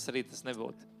 Vienalga, kas arī tas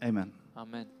nebūtu. Amen.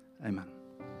 Amen. Amen.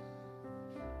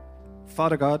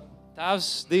 Father God,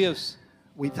 Tēvs, Dievs,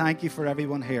 we thank you for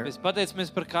everyone here. mēs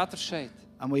pateicamies par katru šeit.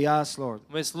 And we ask, Lord,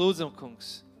 Mēs lūdzam,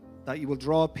 kungs, that you will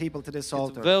draw people to this ka tu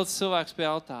altar velc cilvēks pie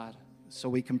altāra, so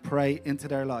we can pray into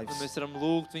their un lives mēs varam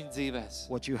lūgt viņu dzīvēs.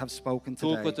 what you have spoken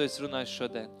To, ko tu today. esi runājis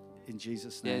šodien. In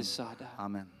Jesus' name. Jēzus vārdā.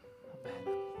 Amen.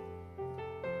 Amen.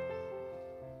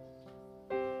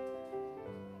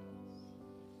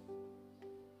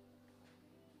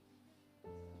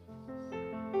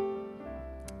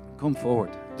 Come forward.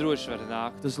 Droši var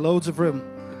nākt. There's loads of room.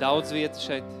 Ir daudz vietu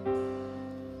šeit.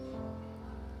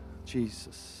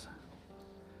 Jesus.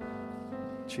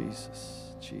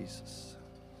 Jesus. Jesus.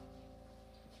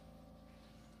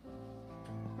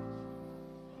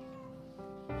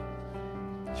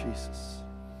 Jesus.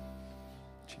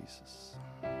 Jesus.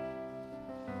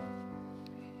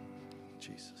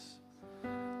 Jesus.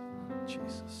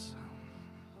 Jesus.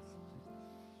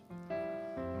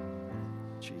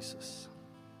 Jesus.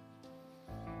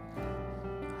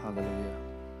 Hallelujah.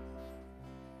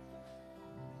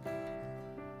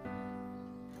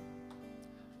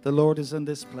 The Lord is in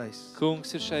this place.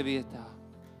 Kungs ir šai vietā.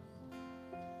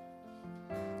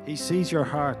 He sees your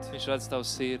heart. Viņš redz tavu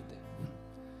sirdi.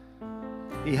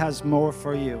 He has more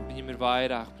for you. Viņam ir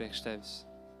vairāk priekš tevis.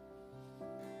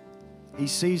 He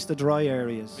sees the dry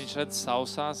areas. Viņš redz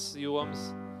sausās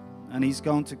jomas, And he's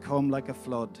going to come like a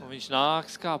flood un viņš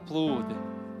nāks kā plūdi.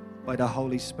 by the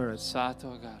Holy Spirit.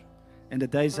 Svēto garu. In the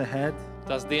days ahead,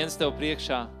 Tās dienas tev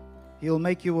priekšā. he'll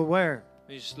make you aware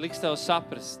Viņš liks tev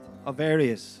saprast of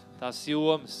areas tās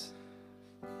jomas,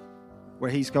 where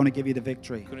he's going to give you the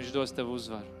victory. kur viņš dos tev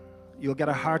uzvaru. You'll get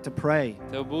a heart to pray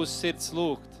Tev būs sirds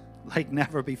lūgt, like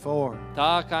never before.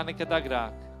 tā kā nekad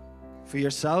agrāk. For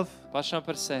yourself, Pašam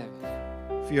par sevi,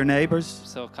 for your neighbors, par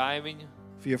savu kaimiņu,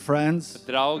 for your friends,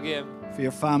 par draugiem, for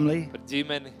your family, par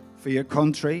ģimeni, for your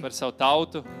country par savu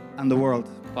tautu, and the world.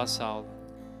 pasauli.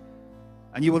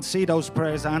 And you will see those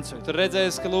prayers answered Tu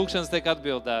redzēsi, ka lūkšanas tiek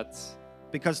atbildētas.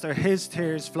 because they're his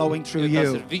tears flowing through Jo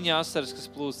tas ir you, viņa asaras, kas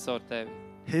plūst caur tevi.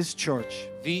 his church,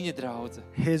 Viņa draudze,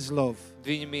 his love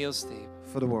viņa mīlestība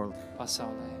for the world.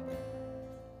 pasaulē.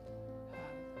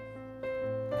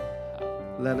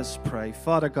 Let us pray.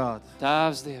 Father God,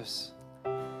 Tēvs Dievs,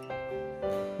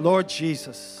 Lord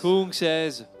Jesus, Kungs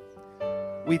Jēzu,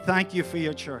 we thank you for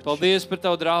your church. paldies par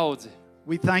tavu draudzi.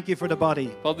 We thank you for the body.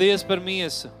 Paldies par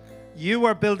miesu. You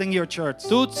are building your church.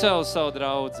 Tu cel savu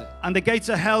draudzi. And the gates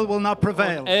of hell will not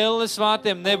prevail. Elles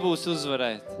vārtiem nebūs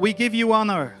uzvarēt. We give you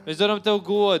honor. Mēs dodam Tev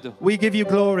godu. We give you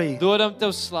glory. Dodam Tev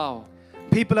slavu.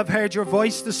 People have heard your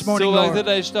voice this morning, Cilvēki Lord.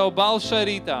 dzirdējuši Tavu balsi šai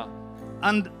rītā.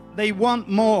 And they want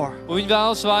more. Un viņi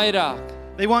vēlas vairāk.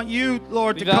 They want you,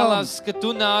 Lord, to Viņi come. vēlas, ka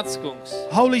Tu nāc, kungs.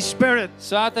 Holy Spirit,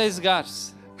 Svētais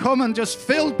gars. come and just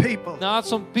fill people.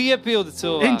 Nāc un piepildi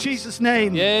In cilvēku. Jesus'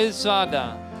 name. Jēzus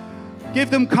vārdā. Give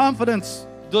them confidence.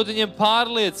 Dod viņiem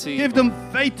pārliecību. Give them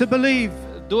faith to believe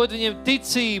Dod viņiem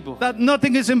ticību, that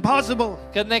nothing is impossible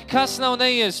ka nekas nav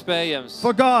neiespējams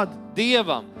for God.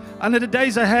 Dievam And in the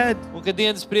days ahead, un ka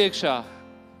dienas priekšā.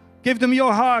 give them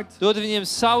your heart. Dod viņiem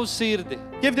savu sirdi.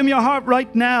 Give them your heart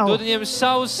right now. Dod viņiem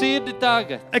savu sirdi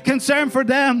tagad. A concern for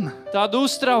them. Tādu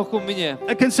uztraukumu viņiem.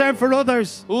 A concern for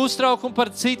others. Uztraukumu par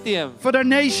citiem, For their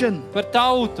nation. par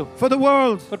tautu, For the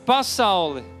world. par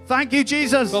pasauli. Thank you,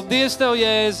 Jesus. Paldies Tev,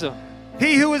 Jēzu.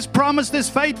 He who has promised is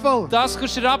faithful. Tas,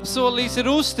 kurš ir apsolījis, ir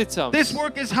uzticams. This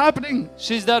work is happening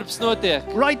Šis darbs notiek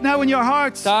right now in your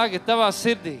hearts. tagad tavā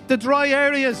sirdī. The dry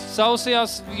areas.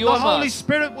 Sausajās The Holy jomās.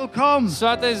 Spirit will come.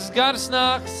 Svētais gars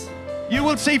nāks. You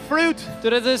will see fruit. Tu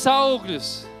redzēsi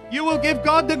augļus. You will give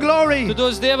God the glory. Tu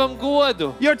dos Dievam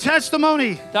godu. Your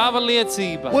testimony Tava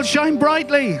liecība will shine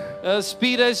brightly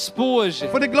spīdēs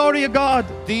spoži. for the glory of God.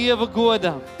 Dieva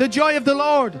godam. The joy of the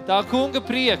Lord Tā kunga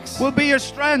prieks. will be your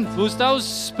strength. Būs tavs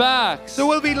spēks. There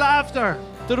will be laughter.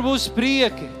 Tur būs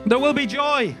prieki. There will be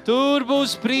joy Tur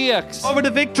būs prieks over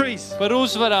the victories. par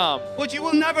uzvarām. But you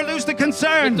will never lose the Bet tu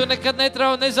concern nekad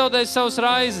nezaudēsi savus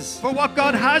raizes for what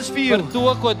God has for par you.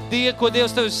 to, ko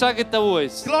Dievs tev ir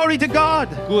sagatavojis. Glory to God.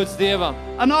 Gods Dievam.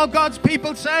 And all God's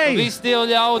people say, Visi Dieva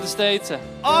ļaudis teica.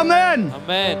 Amen.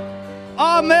 Amen.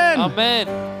 Amen. Amen.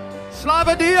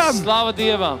 Slava Diem. Slava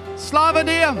Dievam. Slava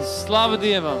Diem. Slava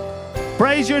Dievam.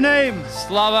 Praise your name.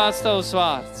 Slavēts tavs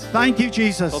vārds. Thank you,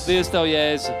 Jesus. Paldies Tev,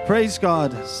 Jēzu. Praise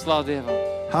God. Slava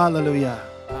Dievam. Hallelujah.